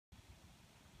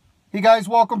Hey guys,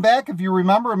 welcome back. If you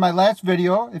remember in my last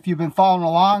video, if you've been following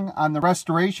along on the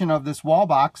restoration of this wall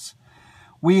box,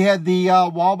 we had the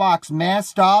wall box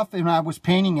masked off and I was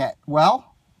painting it.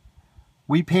 Well,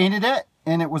 we painted it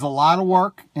and it was a lot of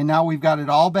work, and now we've got it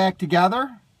all back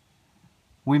together.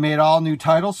 We made all new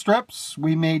title strips.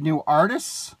 We made new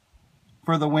artists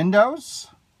for the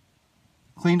windows.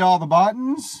 Cleaned all the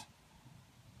buttons.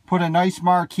 Put a nice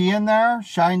marquee in there.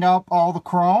 Shined up all the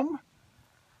chrome.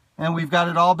 And we've got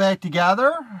it all back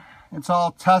together. It's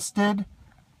all tested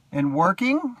and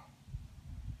working.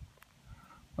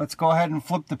 Let's go ahead and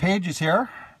flip the pages here.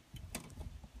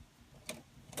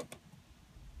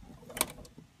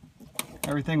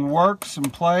 Everything works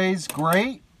and plays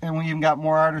great. And we even got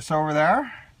more artists over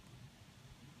there.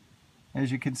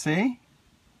 As you can see,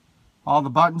 all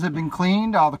the buttons have been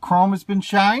cleaned. All the chrome has been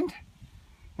shined.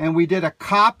 And we did a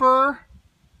copper,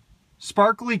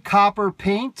 sparkly copper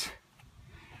paint.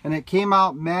 And it came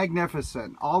out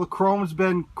magnificent. All the chrome's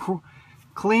been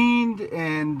cleaned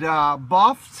and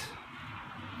buffed.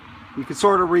 You can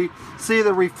sort of see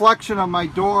the reflection of my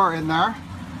door in there.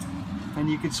 And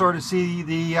you can sort of see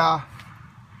the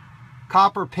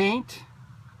copper paint.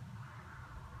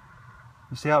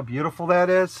 You see how beautiful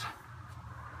that is?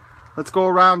 Let's go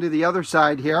around to the other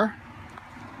side here.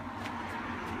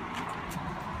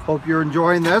 Hope you're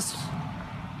enjoying this.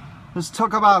 This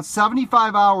took about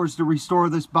 75 hours to restore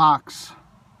this box.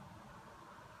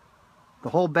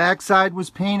 The whole backside was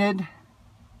painted.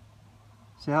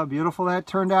 See how beautiful that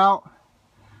turned out?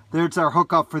 There's our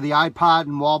hookup for the iPod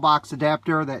and wallbox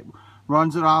adapter that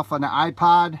runs it off on the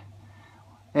iPod.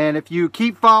 And if you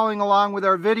keep following along with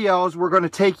our videos, we're going to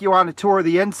take you on a tour of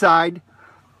the inside.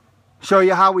 Show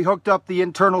you how we hooked up the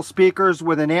internal speakers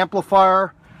with an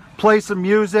amplifier. Play some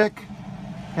music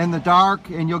in the dark,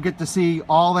 and you'll get to see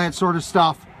all that sort of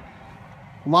stuff.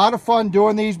 A lot of fun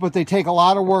doing these, but they take a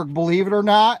lot of work, believe it or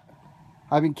not.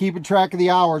 I've been keeping track of the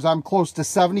hours. I'm close to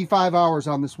 75 hours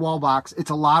on this wall box.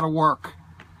 It's a lot of work.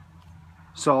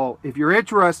 So if you're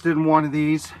interested in one of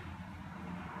these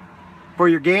for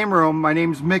your game room, my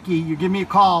name's Mickey. You give me a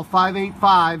call,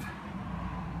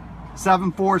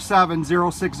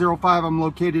 585-747-0605. I'm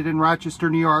located in Rochester,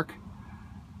 New York.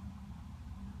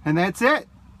 And that's it.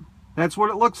 That's what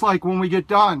it looks like when we get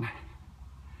done.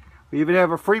 We even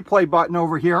have a free play button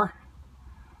over here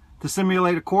to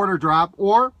simulate a quarter drop,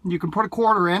 or you can put a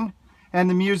quarter in and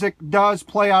the music does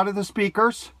play out of the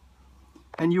speakers,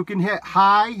 and you can hit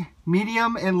high,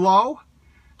 medium, and low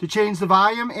to change the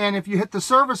volume. And if you hit the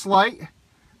service light,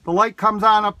 the light comes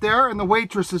on up there and the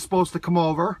waitress is supposed to come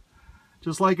over,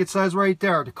 just like it says right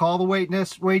there. To call the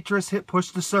waitress,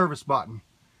 push the service button.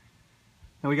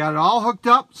 And we got it all hooked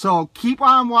up, so keep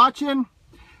on watching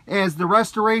as the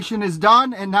restoration is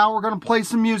done, and now we're going to play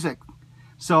some music.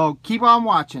 So keep on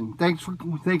watching. Thanks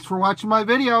for watching my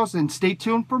videos, and stay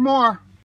tuned for more.